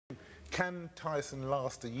Can Tyson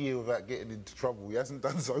last a year without getting into trouble? He hasn't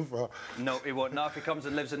done so far. No, he won't. Not if he comes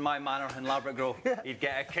and lives in my manor in Ladbroke Grove. He'd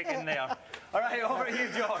get a kick in there. All right, over to you,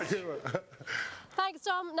 George. Thanks,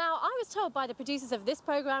 Tom. Now, I was told by the producers of this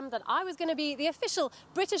programme that I was going to be the official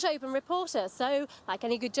British Open reporter. So, like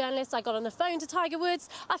any good journalist, I got on the phone to Tiger Woods,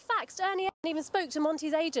 I faxed Ernie and even spoke to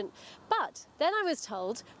Monty's agent. But then I was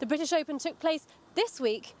told the British Open took place this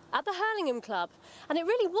week at the Hurlingham Club. And it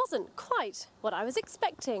really wasn't quite what I was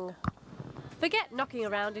expecting. Forget knocking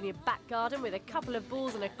around in your back garden with a couple of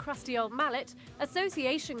balls and a crusty old mallet.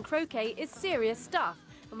 Association croquet is serious stuff.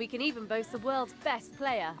 And we can even boast the world's best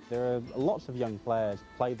player. There are lots of young players who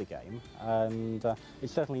play the game, and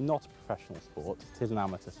it's certainly not a professional sport. It is an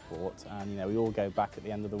amateur sport, and we all go back at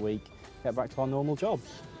the end of the week, get back to our normal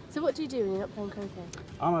jobs. So what do you do when you're not playing croquet?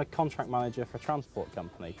 I'm a contract manager for a transport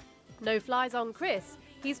company. No flies on Chris.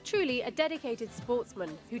 He's truly a dedicated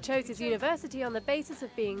sportsman who chose his university on the basis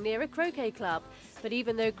of being near a croquet club. But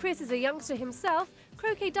even though Chris is a youngster himself,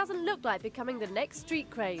 croquet doesn't look like becoming the next street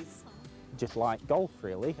craze. Just like golf,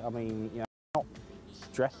 really. I mean, not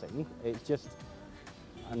stressing. It's just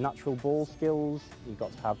a natural ball skills. You've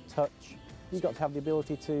got to have touch. You've got to have the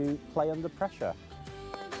ability to play under pressure.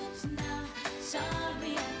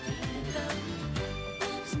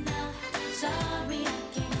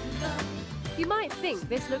 You might think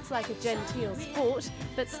this looks like a genteel sport,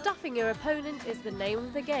 but stuffing your opponent is the name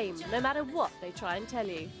of the game, no matter what they try and tell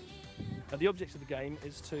you. The object of the game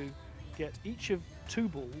is to get each of two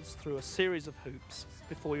balls through a series of hoops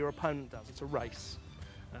before your opponent does. It's a race.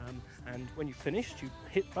 And when you've finished, you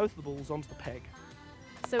hit both the balls onto the peg.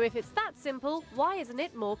 So if it's that simple, why isn't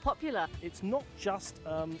it more popular? It's not just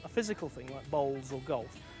a physical thing like bowls or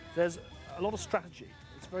golf. There's a lot of strategy.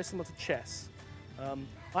 It's very similar to chess.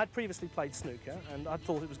 I'd previously played snooker, and I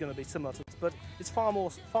thought it was going to be similar to this, but it's far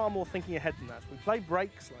more thinking ahead than that. We play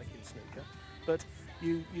breaks like in snooker, but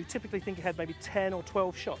you typically think ahead maybe 10 or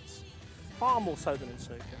 12 shots. Far more so than in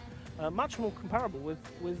snooker. Much more comparable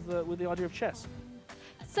with the idea of chess.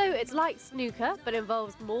 So it's like snooker, but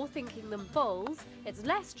involves more thinking than bowls, it's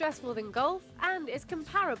less stressful than golf, and is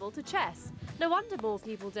comparable to chess. No wonder more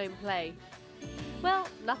people don't play. Well,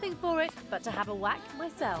 nothing for it but to have a whack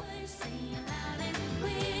myself.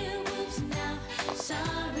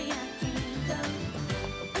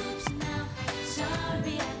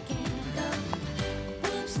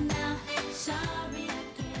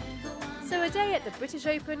 So a day at the British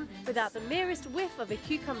Open without the merest whiff of a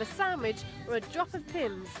cucumber sandwich or a drop of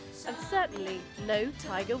Pimm's, and certainly no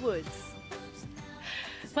Tiger Woods.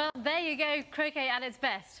 Well, there you go, croquet at its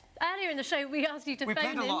best. Earlier in the show, we asked you to phone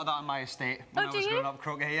in. We played a lot of that on my estate when I was growing up,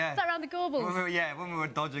 croquet, yeah. Is that around the Gorbals? When we were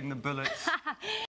dodging the bullets.